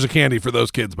full bars of candy for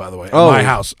those kids, by the way. At my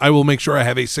house, I will make sure I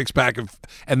have a 6-pack of,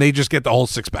 and they just get the whole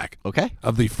 6-pack. Okay.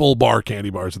 Of the full bar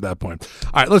candy bars at that point.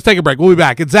 All right, let's take a break. We'll be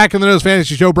back. It's Zach and the Nose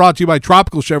Fantasy Show, brought to you by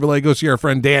Tropical Chevrolet. Go see our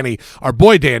friend Danny, our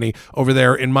boy Danny, over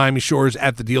there in Miami Shores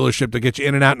at the dealership to get you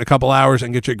in and out in a couple hours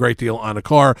and get you a great deal on a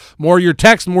car. More of your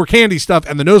text, more candy stuff,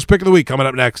 and the Nose Pick of the Week coming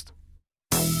up next.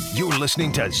 You're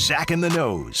listening to Zach in the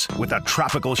Nose with a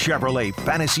Tropical Chevrolet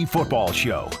Fantasy Football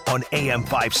Show on AM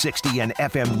 560 and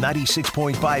FM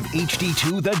 96.5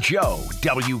 HD2 The Joe,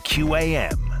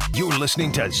 WQAM. You're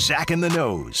listening to Zach in the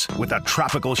Nose with a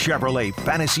Tropical Chevrolet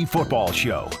Fantasy Football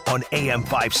Show on AM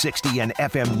 560 and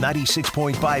FM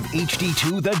 96.5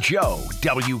 HD2 The Joe,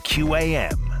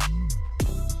 WQAM.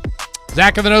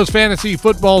 Zach of the Nose Fantasy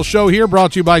Football Show here,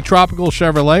 brought to you by Tropical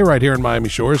Chevrolet right here in Miami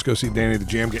Shores. Go see Danny the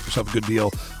Jam, get yourself a good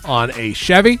deal on a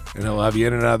Chevy, and he'll have you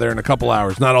in and out of there in a couple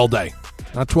hours. Not all day.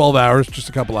 Not 12 hours, just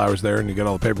a couple hours there, and you get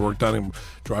all the paperwork done and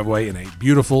drive away in a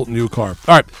beautiful new car.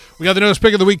 All right, we got the Nose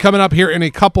Pick of the Week coming up here in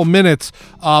a couple minutes.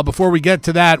 Before we get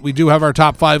to that, we do have our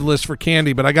top 5 list for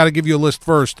candy, but I got to give you a list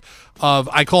first of,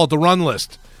 I call it the run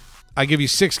list. I give you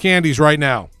 6 candies right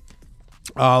now.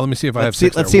 Let me see if I have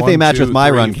 6. Let's see if they match with my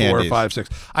run candies. 4, 5, 6.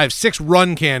 I have 6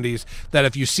 run candies that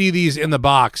if you see these in the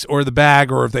box or the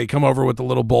bag, or if they come over with a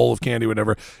little bowl of candy,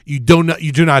 whatever, you do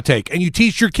not take. And you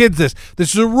teach your kids this.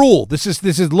 This is a rule. This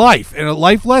is life. And a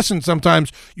life lesson,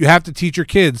 sometimes you have to teach your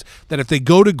kids that if they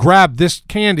go to grab this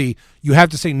candy, you have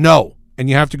to say no, and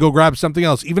you have to go grab something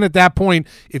else. Even at that point,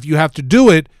 if you have to do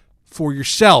it for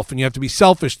yourself, and you have to be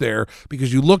selfish there,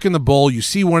 because you look in the bowl, you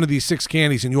see one of these 6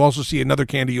 candies, and you also see another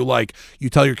candy you like, you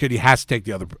tell your kid he has to take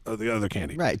the other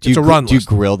candy. Right. It's a run list. Do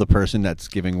you grill the person that's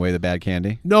giving away the bad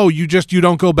candy? No, you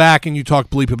don't go back and you talk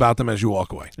bleep about them as you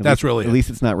walk away. That's really it. At least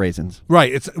it's not raisins.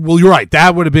 Right. Well, you're right.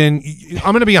 That would have been,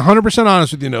 I'm going to be 100%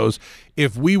 honest with you, Nose.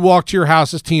 If we walked to your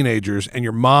house as teenagers and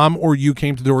your mom or you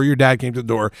came to the door, or your dad came to the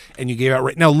door, and you gave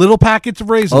out now little packets of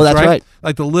raisins. Oh, that's right.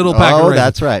 Like the little packet of raisins. Oh,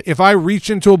 that's right. If I reached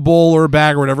into a bowl or a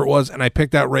bag or whatever it was and I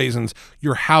picked out raisins,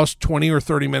 your house 20 or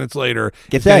 30 minutes later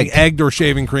gets egged or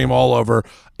shaving cream all over.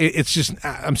 It's just,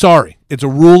 I'm sorry. It's a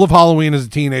rule of Halloween as a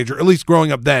teenager, at least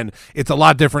growing up then. It's a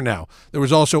lot different now. There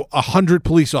was also 100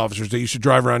 police officers that used to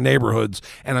drive around neighborhoods,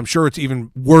 and I'm sure it's even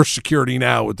worse security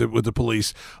now with the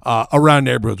police around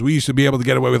neighborhoods. We used to be able to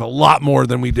get away with a lot more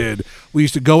than we did. We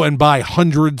used to go and buy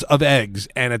hundreds of eggs,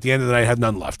 and at the end of the night, had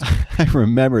none left. I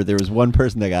remember there was one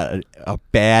person that got a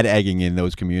bad egging in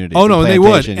those communities. Oh, no, and they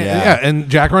would. Yeah. And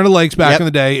Jack Arnold Lakes back in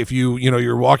the day, if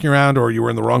you're walking around or you were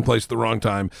in the wrong place at the wrong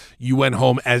time, you went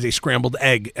home as a scrambled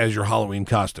egg as your Halloween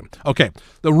costume. Okay,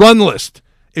 the run list.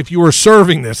 If you were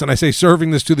serving this, and I say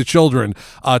serving this to the children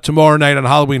tomorrow night on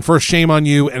Halloween, first, shame on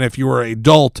you. And if you were an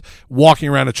adult walking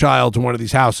around a child to one of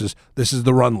these houses, this is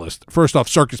the run list. First off,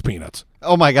 circus peanuts.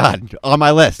 Oh my God, on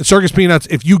my list. The circus peanuts.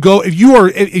 If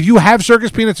you have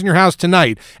circus peanuts in your house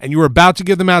tonight and you are about to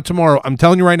give them out tomorrow, I'm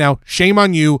telling you right now, shame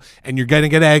on you, and you're going to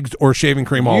get eggs or shaving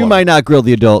cream all over. You might not grill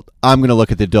the adult. I'm going to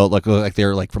look at the adult like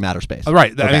they're like from outer space.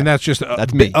 Right. Okay. I mean, that's just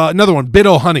that's me. Another one, Bit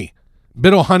O' Honey.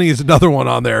 Bit O' Honey is another one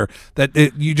on there that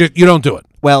you don't do it.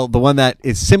 Well, the one that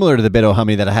is similar to the Bit O'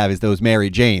 Honey that I have is those Mary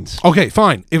Janes. Okay,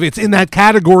 fine. If it's in that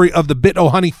category of the Bit O'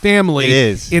 Honey family, it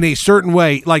is. In a certain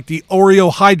way, like the Oreo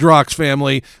Hydrox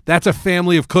family, that's a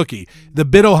family of cookie. The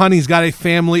Bit O' Honey's got a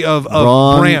family of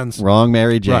brands. Wrong,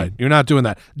 Mary Jane. Right, you're not doing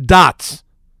that. Dots.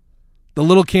 The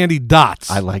little candy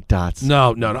dots. I like dots.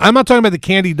 No. I'm not talking about the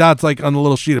candy dots like on the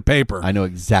little sheet of paper. I know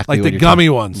exactly like what the gummy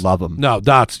ones. Love them. No,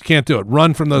 dots. Can't do it.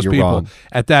 Run from those You're people. Wrong.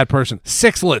 At that person.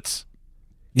 Sixlets.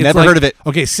 Never heard of it.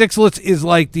 Okay, Sixlets is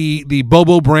like the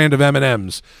Bobo brand of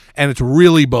M&Ms, and it's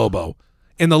really Bobo.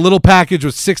 In the little package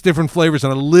with 6 different flavors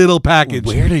on a little package.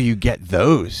 Where do you get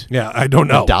those? Yeah, I don't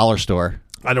know. The dollar store.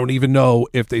 I don't even know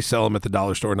if they sell them at the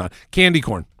dollar store or not. Candy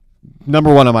corn.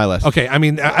 Number 1 on my list. Okay, I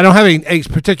mean, I don't have a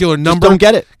particular number. Just don't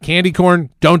get it. Candy corn,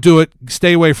 don't do it.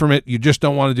 Stay away from it. You just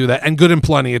don't want to do that. And Good and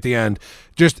Plenty at the end.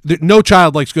 No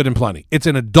child likes Good and Plenty. It's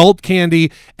an adult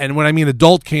candy, and when I mean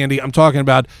adult candy, I'm talking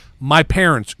about my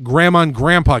parents, grandma and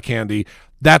grandpa candy.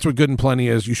 That's what Good and Plenty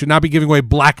is. You should not be giving away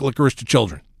black licorice to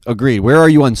children. Agreed. Where are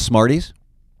you on Smarties?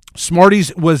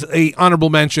 Smarties was a honorable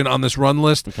mention on this run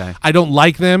list. Okay. I don't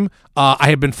like them. I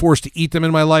have been forced to eat them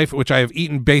in my life, which I have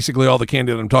eaten basically all the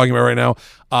candy that I'm talking about right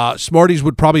now. Smarties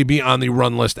would probably be on the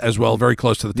run list as well, very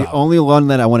close to the top. The only one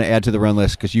that I want to add to the run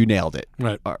list, because you nailed it,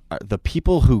 right, are the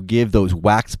people who give those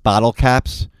wax bottle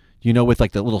caps, with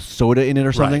like the little soda in it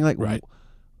or something. Right.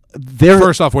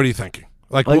 First off, what are you thinking?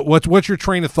 Like what's your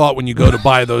train of thought when you go to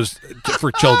buy those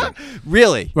for children?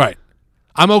 Really? Right.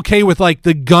 I'm okay with like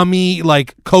the gummy,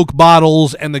 like Coke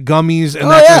bottles and the gummies and Oh,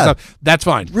 that kind yeah. of stuff. That's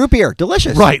fine. Root beer,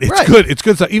 delicious. Right. It's good. It's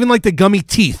good stuff. Even like the gummy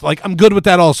teeth. Like I'm good with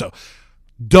that also.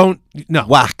 No.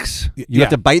 Wax. You Yeah. have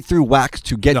to bite through wax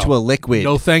to get No. to a liquid.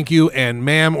 No, thank you. And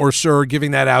ma'am or sir,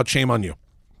 giving that out, shame on you.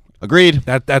 Agreed.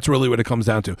 That's really what it comes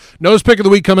down to. Nose pick of the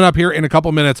week coming up here in a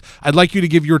couple minutes. I'd like you to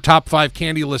give your top 5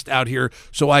 candy list out here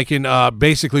so I can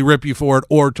basically rip you for it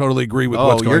or totally agree with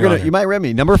what's going on here. You might rip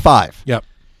me. Number 5. Yep.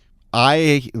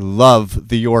 I love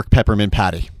the York peppermint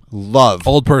patty. Love.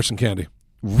 Old person candy.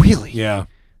 Really? Yeah.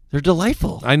 They're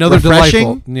delightful. I know they're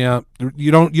Refreshing. delightful. Yeah.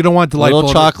 You don't want delightful.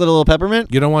 Little chocolate, a little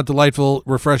peppermint. You don't want delightful,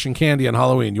 refreshing candy on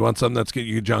Halloween. You want something that's get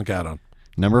you junk out on.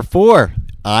 Number 4.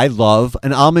 I love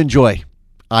an Almond Joy.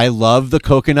 I love the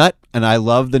coconut, and I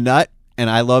love the nut, and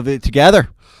I love it together.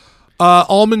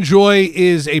 Almond Joy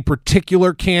is a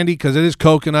particular candy because it is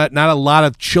coconut. Not a lot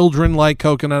of children like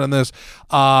coconut on this.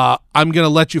 I'm going to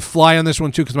let you fly on this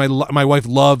one, too, because my wife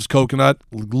loves coconut,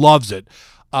 loves it.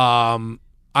 I'm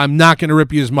not going to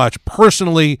rip you as much.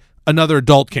 Personally, another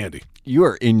adult candy. You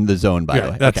are in the zone, by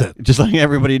the way. That's it. Just letting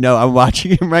everybody know, I'm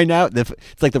watching him right now.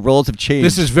 It's like the roles have changed.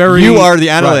 This is very... You are the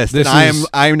analyst, right, and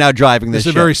I am now driving this This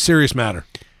is a show. very serious matter.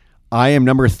 I am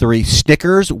number 3,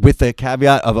 Snickers, with the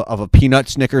caveat of a peanut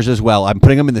Snickers as well. I'm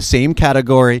putting them in the same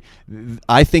category.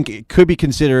 I think it could be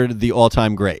considered the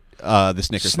all-time great, the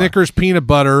Snickers. Snickers peanut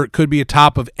butter could be a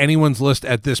top of anyone's list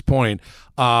at this point.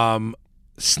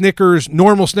 Snickers,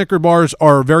 normal Snicker bars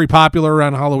are very popular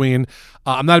around Halloween.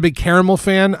 I'm not a big caramel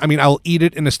fan. I mean, I'll eat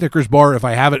it in a Snickers bar if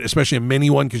I have it, especially a mini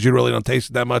one because you really don't taste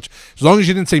it that much. As long as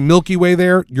you didn't say Milky Way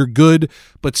there, you're good.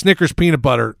 But Snickers peanut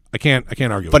butter, I can't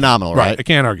argue with Phenomenal, that. right? I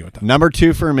can't argue with that. Number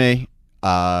 2 for me,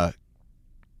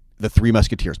 the Three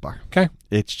Musketeers bar. Okay.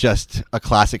 It's just a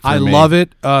classic for me. I love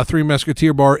it. Three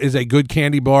Musketeer bar is a good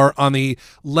candy bar on the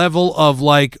level of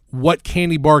like what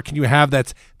candy bar can you have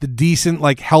that's the decent,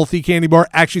 like healthy candy bar.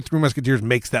 Actually, Three Musketeers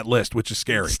makes that list, which is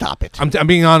scary. Stop it. I'm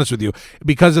being honest with you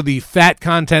because of the fat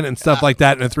content and stuff like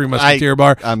that in a Three Musketeer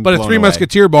bar. But a blown Three away.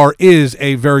 Musketeer bar is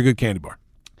a very good candy bar.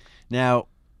 Now,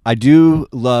 I do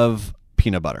love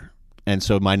peanut butter. And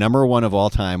so my number 1 of all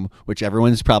time, which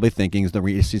everyone's probably thinking, is the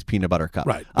Reese's Peanut Butter Cup.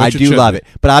 Right, I which it do should love be. it.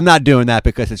 But I'm not doing that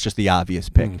because it's just the obvious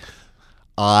pick.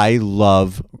 I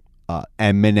love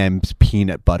M&M's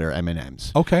peanut butter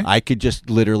M&M's. Okay. I could just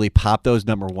literally pop those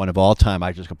number 1 of all time.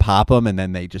 I just could pop them, and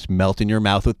then they just melt in your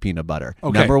mouth with peanut butter.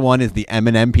 Okay. Number 1 is the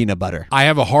M&M peanut butter. I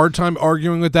have a hard time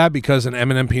arguing with that because an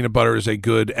M&M peanut butter is a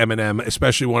good M&M,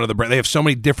 especially one of the brands. They have so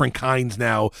many different kinds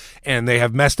now, and they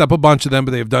have messed up a bunch of them,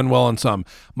 but they have done well on some.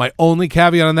 My only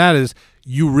caveat on that is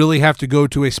you really have to go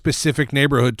to a specific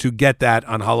neighborhood to get that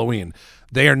on Halloween.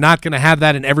 They are not going to have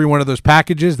that in every one of those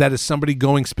packages. That is somebody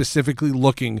going specifically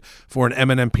looking for an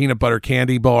M&M peanut butter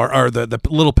candy bar or the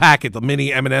little packet, the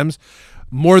mini M&Ms.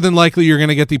 More than likely, you're going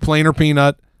to get the plainer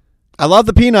peanut. I love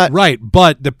the peanut. Right,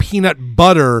 but the peanut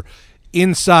butter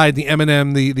inside the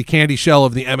M&M, the candy shell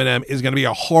of the M&M is going to be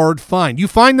a hard find. You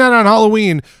find that on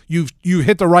Halloween, you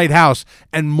hit the right house,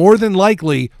 and more than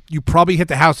likely, you probably hit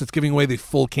the house that's giving away the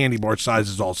full candy bar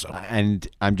sizes also. And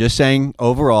I'm just saying,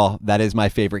 overall, that is my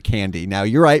favorite candy. Now,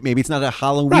 you're right. Maybe it's not a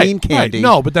Halloween candy. Right.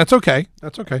 No, but that's okay.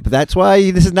 That's okay. But that's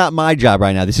why this is not my job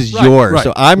right now. This is Right, yours. right,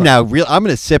 So I'm going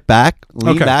to sit back,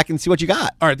 lean Okay. back, and see what you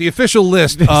got. All right, the official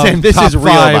list of And this top is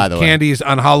real, 5 by the way. candies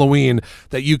on Halloween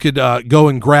that you could go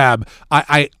and grab.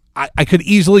 I could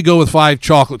easily go with 5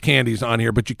 chocolate candies on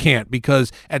here, but you can't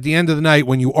because at the end of the night,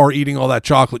 when you are eating all that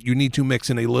chocolate, you need to mix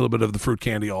in a little bit of the fruit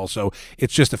candy also.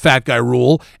 It's just a fat guy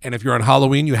rule, and if you're on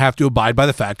Halloween, you have to abide by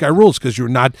the fat guy rules because you're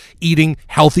not eating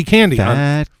healthy candy.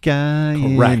 Fat guy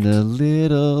Correct. in a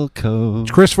little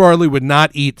coat. Chris Farley would not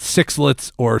eat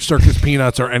Sixlets or Circus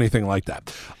Peanuts or anything like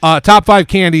that. Top 5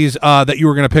 candies that you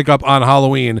were going to pick up on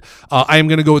Halloween. I am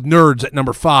going to go with Nerds at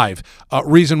number 5.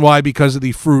 Reason why, because of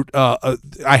the fruit.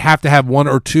 I have to have 1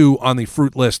 or 2 on the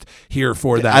fruit list here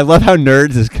for that. I love how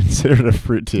Nerds is considered a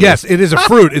fruit too. Yes, it is a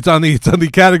fruit. It's on the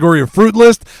category of fruit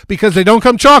list because they don't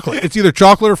come chocolate. It's either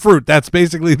chocolate or fruit. That's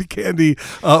basically the candy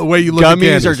way you look at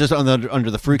candies. Gummies are just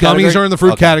under the fruit Gummies category? are in the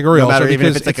fruit category No also matter even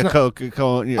if because it's like it's a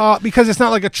Coke. because it's not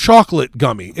like a chocolate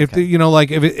gummy. If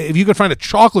if you could find a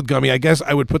chocolate gummy, I guess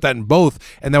I would put that in both,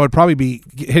 and that would probably be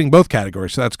hitting both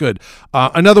categories. So that's good.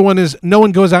 Another one is no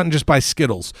one goes out and just buys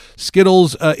Skittles.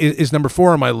 Skittles is number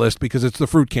 4 on my my list because it's the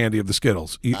fruit candy of the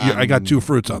Skittles. I got 2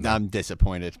 fruits on there. I'm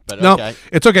disappointed, but No, okay.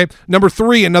 it's okay. Number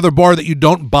 3, another bar that you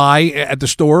don't buy at the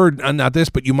store, not this,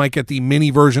 but you might get the mini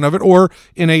version of it, or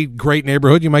in a great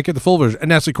neighborhood, you might get the full version, a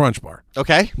Nestle Crunch bar.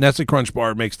 Okay. Nestle Crunch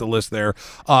bar makes the list there.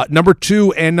 Number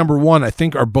 2 and number 1, I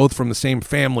think, are both from the same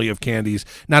family of candies,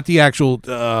 not the actual...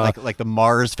 like the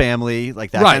Mars family,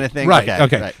 like that right, kind of thing? Right,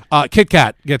 okay. Kit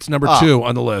Kat gets number 2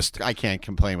 on the list. I can't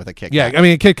complain with a Kit Kat. Yeah, I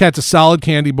mean, Kit Kat's a solid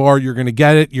candy bar. You're going to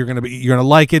get it. You're going to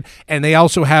like it. And they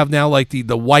also have now like the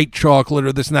white chocolate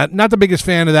or this and that. Not the biggest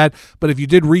fan of that, but if you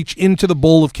did reach into the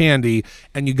bowl of candy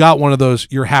and you got one of those,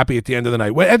 you're happy at the end of the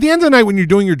night. At the end of the night, when you're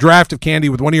doing your draft of candy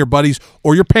with one of your buddies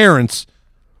or your parents,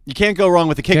 you can't go wrong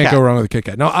with the Kit Kat. Can't go wrong with the Kit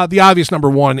Kat. Now, the obvious number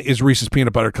 1 is Reese's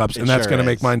Peanut Butter Cups, and that's sure going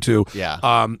to is. make mine too.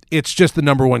 Yeah. It's just the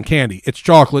number 1 candy. It's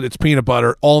chocolate, it's peanut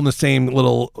butter, all in the same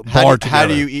little bar together. How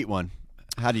do you eat one?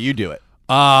 How do you do it?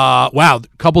 Wow,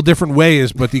 a couple different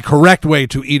ways, but the correct way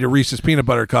to eat a Reese's Peanut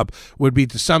Butter Cup would be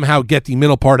to somehow get the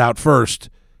middle part out first,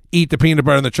 eat the peanut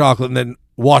butter and the chocolate, and then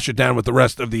wash it down with the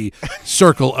rest of the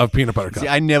circle of peanut butter cups. See,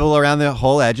 I nibble around the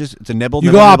whole edges. It's a nibble, You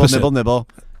nibble, go nibble, opposite. nibble, nibble,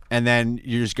 and then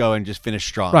you just go and just finish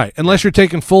strong. Right, unless you're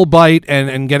taking full bite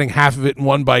and getting half of it in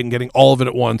one bite and getting all of it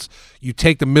at once, you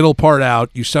take the middle part out,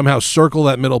 you somehow circle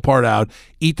that middle part out,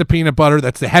 eat the peanut butter,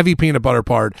 that's the heavy peanut butter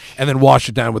part, and then wash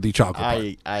it down with the chocolate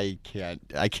part. I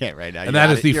can't right now. And that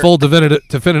is the full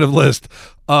definitive list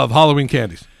of Halloween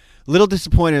candies. Little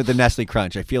disappointed with the Nestle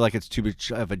Crunch. I feel like it's too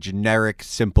much of a generic,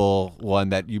 simple one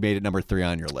that you made it number 3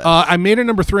 on your list. I made it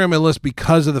number 3 on my list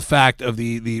because of the fact of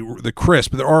the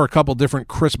crisp. There are a couple different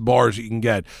crisp bars you can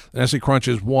get. The Nestle Crunch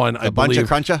is one. a bunch of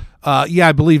Cruncha? Yeah,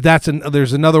 I believe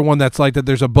there's another one that's like that.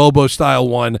 There's a Bobo style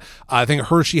one. I think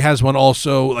Hershey has one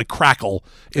also. Like Crackle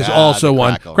is also the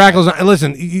one. Crackle, Crackle's not,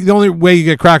 listen. The only way you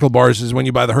get Crackle bars is when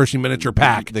you buy the Hershey miniature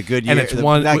pack. The Goodyear- and it's the-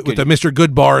 one not with the Goodyear. Mr.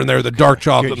 Good bar in there, the dark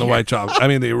chocolate and the Goodyear. white chocolate. I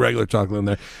mean the regular chocolate in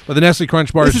there. But the Nestle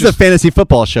Crunch bar This is is just a fantasy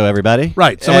football show, everybody.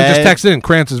 right. Someone just And texted in.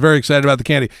 Krantz is very excited about the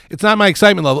candy. It's not my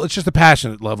excitement level. It's just a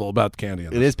passionate level about the candy.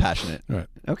 It is passionate. Right.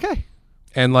 Okay.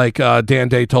 And like Dan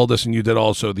Day told us, and you did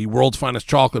also, the world's finest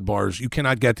chocolate bars, you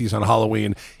cannot get these on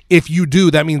Halloween. If you do,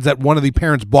 that means that one of the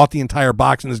parents bought the entire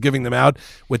box and is giving them out.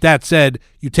 With that said,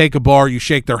 you take a bar, you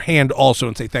shake their hand also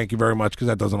and say thank you very much, because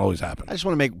that doesn't always happen. I just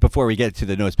want to make, before we get to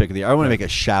the nose pick of the year, I want to make a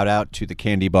shout out to the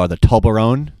candy bar, the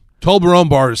Toblerone. Toblerone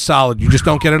bar is solid. You just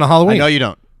don't get it on Halloween. I know you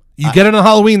don't. You get it on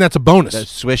Halloween, that's a bonus. The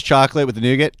Swiss chocolate with the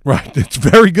nougat. Right. It's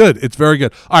very good. It's very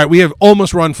good. All right, we have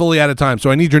almost run fully out of time, so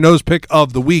I need your nose pick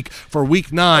of the week for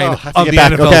week 9 I have to of get the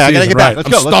back. NFL Okay, season. I gotta get Right. back. Let's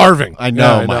I'm go. Let's go. starving. I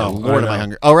know, Yeah, my Lord, I am know. I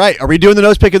hungry. All right, are we doing the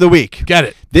nose pick of the week? Get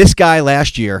it. This guy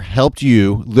last year helped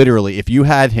you, literally, if you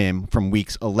had him from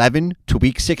weeks 11 to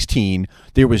week 16,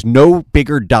 there was no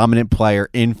bigger dominant player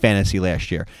in fantasy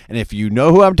last year. And if you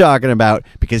know who I'm talking about,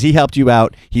 because he helped you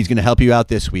out, he's going to help you out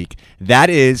this week. That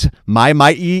is my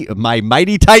mighty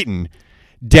Titan,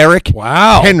 Derrick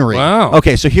Henry. Wow.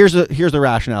 Okay, so here's the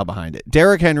rationale behind it.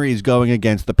 Derrick Henry is going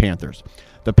against the Panthers.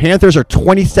 The Panthers are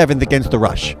 27th against the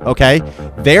rush, okay?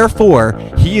 Therefore,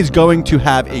 he is going to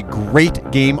have a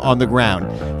great game on the ground.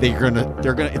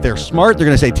 If they're smart, they're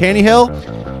going to say,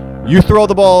 Tannehill, you throw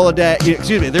the ball a day.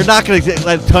 Excuse me, they're not going to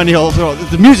let Tannehill throw.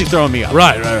 The music's throwing me up.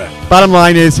 Right. Bottom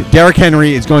line is, Derrick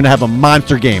Henry is going to have a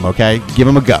monster game, okay? Give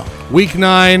him a go. Week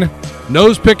 9,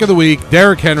 nose pick of the week,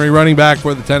 Derrick Henry, running back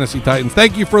for the Tennessee Titans.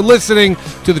 Thank you for listening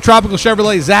to the Tropical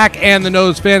Chevrolet Zach and the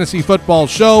Nose Fantasy Football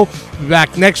Show. We'll be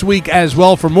back next week as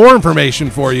well for more information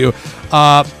for you.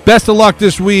 Best of luck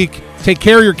this week. Take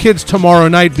care of your kids tomorrow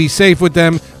night. Be safe with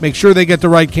them. Make sure they get the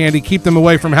right candy. Keep them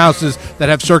away from houses that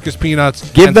have circus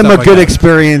peanuts. Give and them a stuff like good that.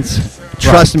 experience.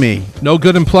 Trust me. No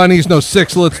Good and Plenties, no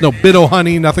Sixlets, no Bit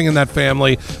Honey, nothing in that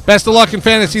family. Best of luck in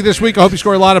fantasy this week. I hope you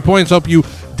score a lot of points. Hope you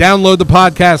download the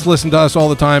podcast, listen to us all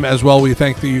the time as well. We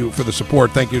thank you for the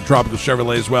support. Thank you to Tropical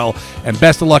Chevrolet as well. And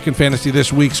best of luck in fantasy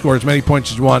this week. Score as many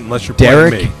points as you want, unless you're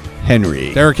Derrick playing me.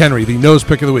 Henry. Derrick Henry, the nose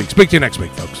pick of the week. Speak to you next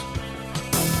week, folks.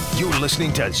 You're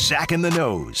listening to Zach in the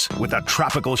Nose with a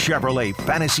Tropical Chevrolet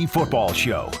Fantasy Football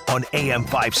Show on AM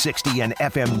 560 and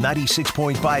FM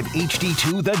 96.5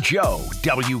 HD2 The Joe,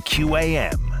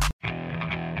 WQAM.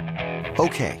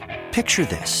 Okay, picture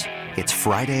this. It's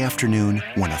Friday afternoon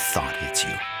when a thought hits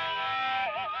you.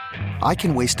 I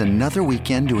can waste another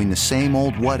weekend doing the same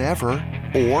old whatever,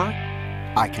 or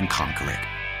I can conquer it.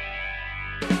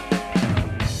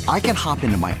 I can hop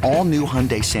into my all-new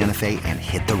Hyundai Santa Fe and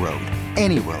hit the road.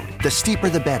 Any road. The steeper,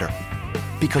 the better.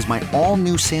 Because my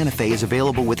all-new Santa Fe is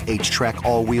available with H-Track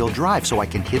all-wheel drive, so I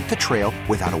can hit the trail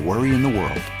without a worry in the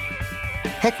world.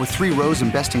 Heck, with 3 rows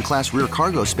and best-in-class rear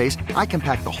cargo space, I can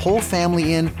pack the whole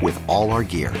family in with all our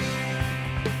gear.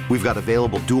 We've got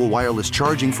available dual wireless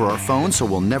charging for our phones, so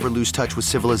we'll never lose touch with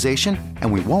civilization, and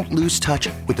we won't lose touch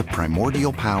with the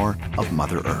primordial power of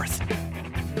Mother Earth.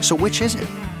 So which is it?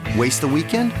 Waste the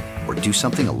weekend or do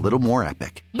something a little more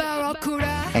epic?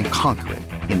 And conquer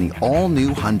it in the all-new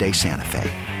Hyundai Santa Fe.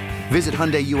 Visit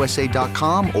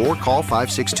HyundaiUSA.com or call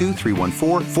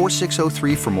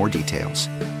 562-314-4603 for more details.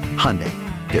 Hyundai,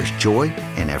 there's joy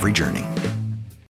in every journey.